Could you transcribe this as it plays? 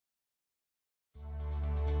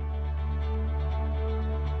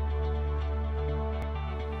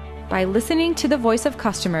By listening to the voice of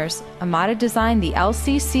customers, Amada designed the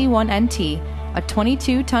LCC1NT, a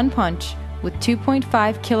 22-ton punch with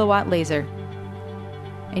 2.5 kilowatt laser.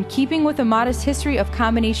 In keeping with Amada's history of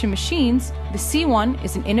combination machines, the C1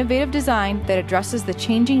 is an innovative design that addresses the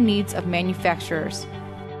changing needs of manufacturers.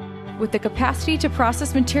 With the capacity to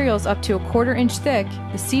process materials up to a 1/4 inch thick,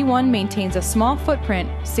 the C1 maintains a small footprint,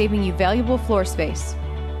 saving you valuable floor space.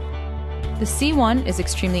 The C1 is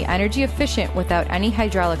extremely energy efficient without any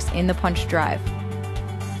hydraulics in the punch drive.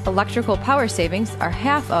 Electrical power savings are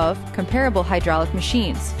half of comparable hydraulic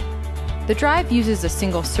machines. The drive uses a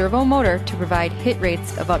single servo motor to provide hit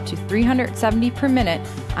rates of up to 370 per minute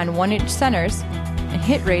on 1-inch centers and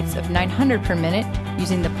hit rates of 900 per minute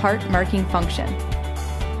using the part marking function.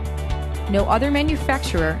 No other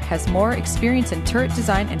manufacturer has more experience in turret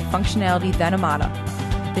design and functionality than Amada.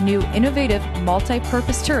 The new innovative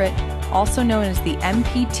multi-purpose turret, also known as the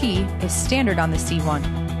MPT, is standard on the C1.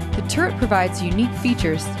 The turret provides unique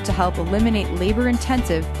features to help eliminate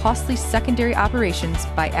labor-intensive, costly secondary operations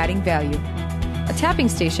by adding value. A tapping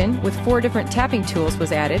station with 4 different tapping tools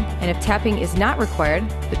was added, and if tapping is not required,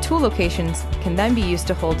 the tool locations can then be used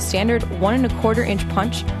to hold standard 1 1/4 inch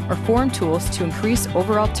punch or form tools to increase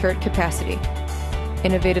overall turret capacity.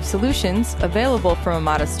 Innovative solutions available from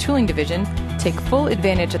Amada's tooling division take full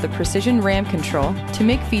advantage of the precision ram control to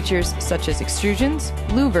make features such as extrusions,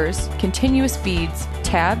 louvers, continuous beads,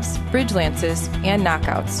 tabs, bridge lances, and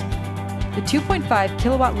knockouts. The 2.5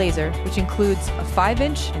 kilowatt laser, which includes a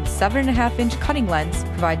 5-inch and 7.5-inch cutting lens,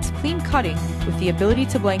 provides clean cutting with the ability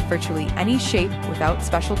to blank virtually any shape without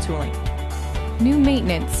special tooling. New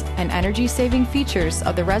maintenance and energy-saving features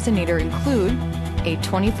of the resonator include a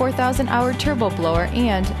 24,000-hour turbo blower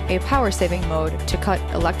and a power-saving mode to cut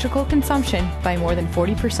electrical consumption by more than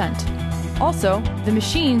 40%. Also, the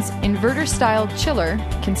machine's inverter-style chiller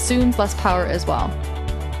consumes less power as well.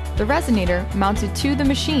 The resonator mounted to the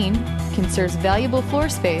machine conserves valuable floor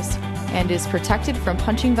space and is protected from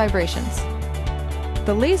punching vibrations.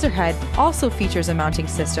 The laser head also features a mounting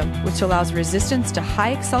system which allows resistance to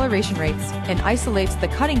high acceleration rates and isolates the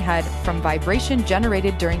cutting head from vibration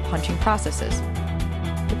generated during punching processes.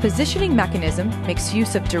 The positioning mechanism makes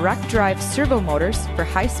use of direct drive servo motors for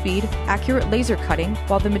high-speed, accurate laser cutting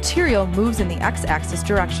while the material moves in the x-axis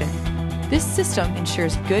direction. This system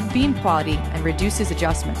ensures good beam quality and reduces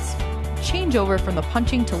adjustments. Changeover from the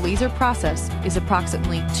punching to laser process is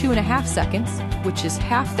approximately 2.5 seconds, which is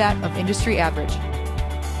half that of industry average.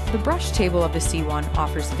 The brush table of the C1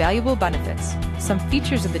 offers valuable benefits. Some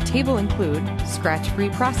features of the table include scratch-free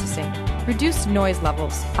processing, reduced noise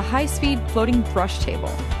levels, a high-speed floating brush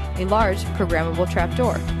table, a large programmable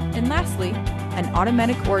trapdoor, and lastly, an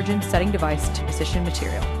automatic origin setting device to position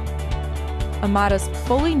material. Amada's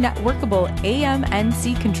fully networkable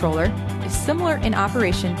AMNC controller is similar in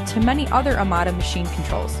operation to many other Amada machine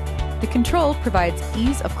controls. The control provides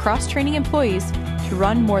ease of cross-training employees to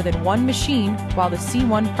run more than one machine while the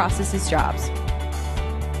C1 processes jobs.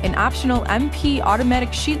 An optional MP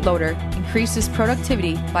automatic sheet loader increases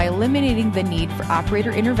productivity by eliminating the need for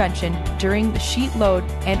operator intervention during the sheet load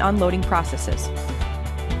and unloading processes.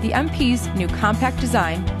 The MP's new compact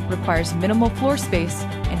design requires minimal floor space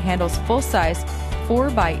and handles full-size 4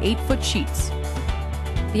 by 8 foot sheets.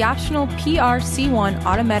 The optional PRC1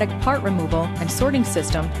 automatic part removal and sorting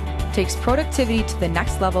system takes productivity to the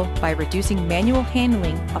next level by reducing manual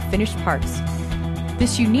handling of finished parts.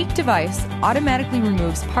 This unique device automatically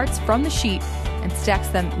removes parts from the sheet and stacks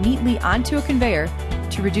them neatly onto a conveyor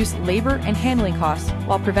to reduce labor and handling costs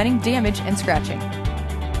while preventing damage and scratching.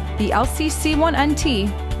 The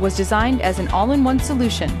LCC1NT was designed as an all-in-one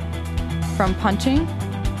solution, from punching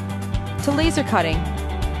to laser cutting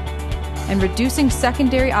and reducing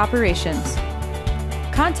secondary operations.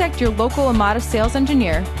 Contact your local Amada sales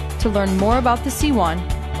engineer to learn more about the C1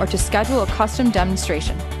 or to schedule a custom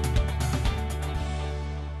demonstration.